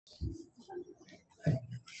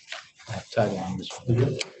I have title on this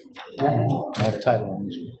one. I have title on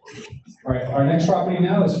this one. All right, our next property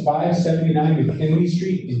now is 579 Mckinley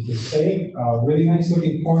Street in Passaic. Really nice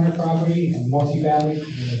looking corner property and multi-family,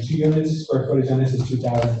 2 units. Square footage on this is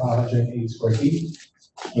 2,508 square feet.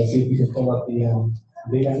 Let's see if we can pull up the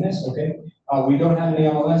data on this. Okay. We don't have any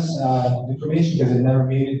MLS information because it never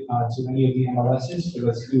made it to any of the MLSs. So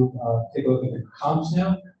let's take a look at the comps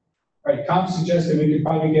now. All right, comps suggest that we could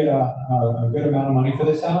probably get a good amount of money for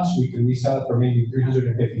this house. We can resell it for maybe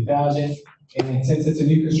 $350,000. And since it's a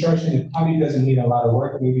new construction, it probably doesn't need a lot of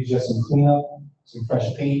work. Maybe just some cleanup, some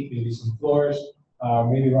fresh paint, maybe some floors,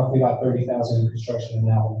 maybe roughly about $30,000 in construction in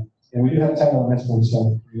that one. And we do have title on this one,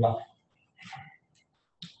 so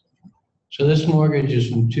So this mortgage is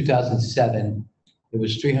from 2007. It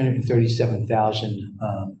was $337,000.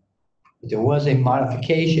 But there was a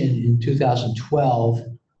modification in 2012,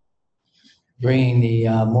 bringing the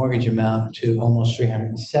mortgage amount to almost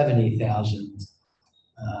 $370,000.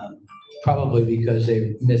 Probably because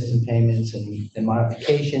they missed some payments, and the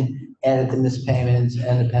modification added the missed payments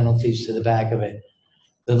and the penalties to the back of it.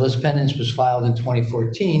 The list pendants was filed in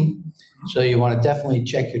 2014, so you want to definitely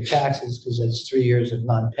check your taxes because that's 3 years of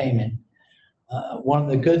non-payment. One of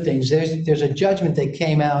the good things, there's a judgment that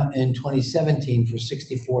came out in 2017 for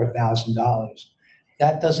 $64,000.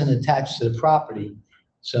 That doesn't attach to the property,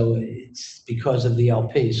 so it's because of the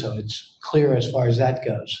LP, so it's clear as far as that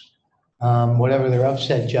goes. Whatever their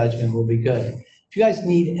upset judgment will be good. If you guys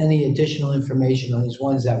need any additional information on these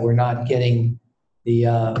ones that we're not getting the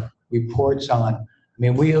reports on, I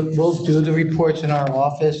mean, we'll do the reports in our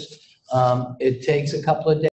office. It takes a couple of days.